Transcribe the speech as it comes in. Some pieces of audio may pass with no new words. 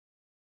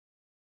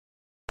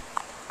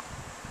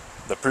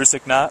the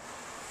Prusik knot.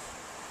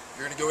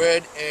 You're going to go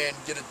ahead and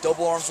get a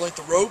double arm's length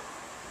of rope.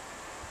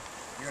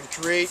 You're going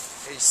to create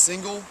a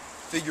single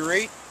figure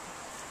eight.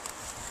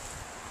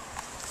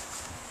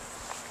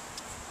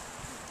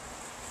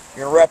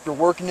 You're going to wrap your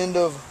working end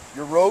of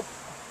your rope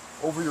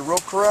over your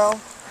rope corral,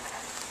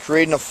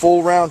 creating a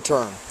full round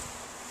turn.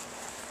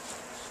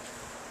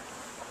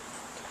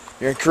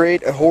 You're going to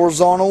create a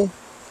horizontal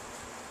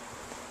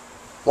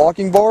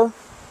locking bar.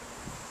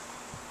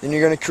 Then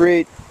you're going to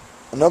create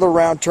another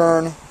round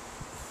turn,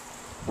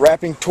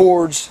 wrapping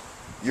towards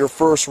your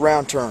first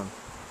round turn.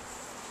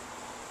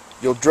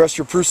 You'll dress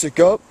your Prusik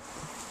up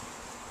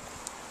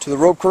to the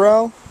rope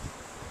corral.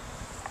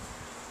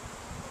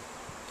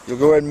 You'll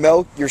go ahead and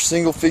melt your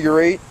single figure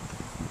eight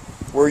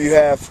where you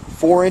have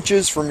 4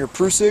 inches from your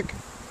Prusik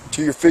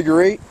to your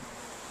figure eight,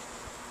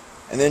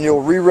 and then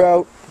you'll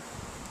reroute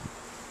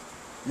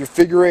your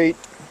figure eight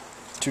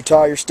to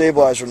tie your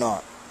stabilizer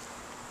knot.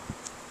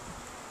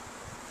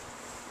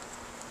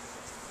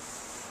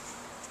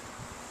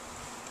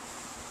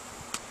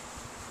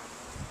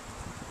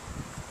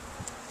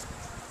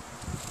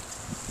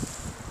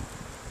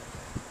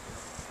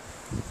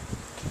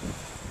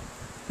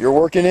 Your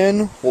working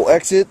in will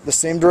exit the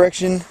same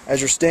direction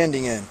as you're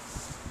standing in. And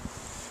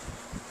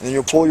then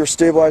you'll pull your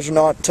stabilizer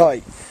knot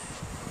tight.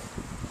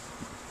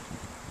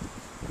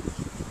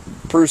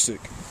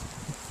 Prusik.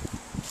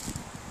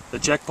 The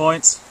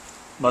checkpoints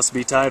must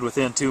be tied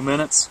within 2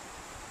 minutes.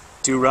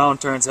 2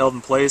 round turns held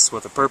in place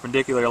with a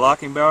perpendicular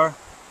locking bar.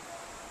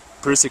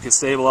 Prusik is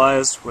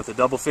stabilized with a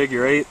double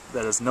figure eight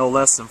that is no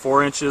less than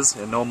 4 inches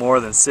and no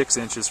more than 6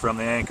 inches from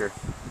the anchor.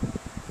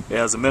 It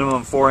has a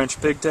minimum 4-inch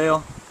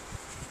pigtail.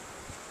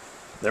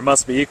 There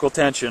must be equal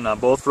tension on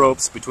both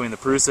ropes between the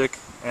Prusik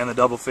and the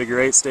double figure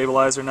eight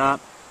stabilizer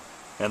knot,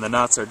 and the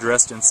knots are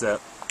dressed and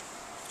set.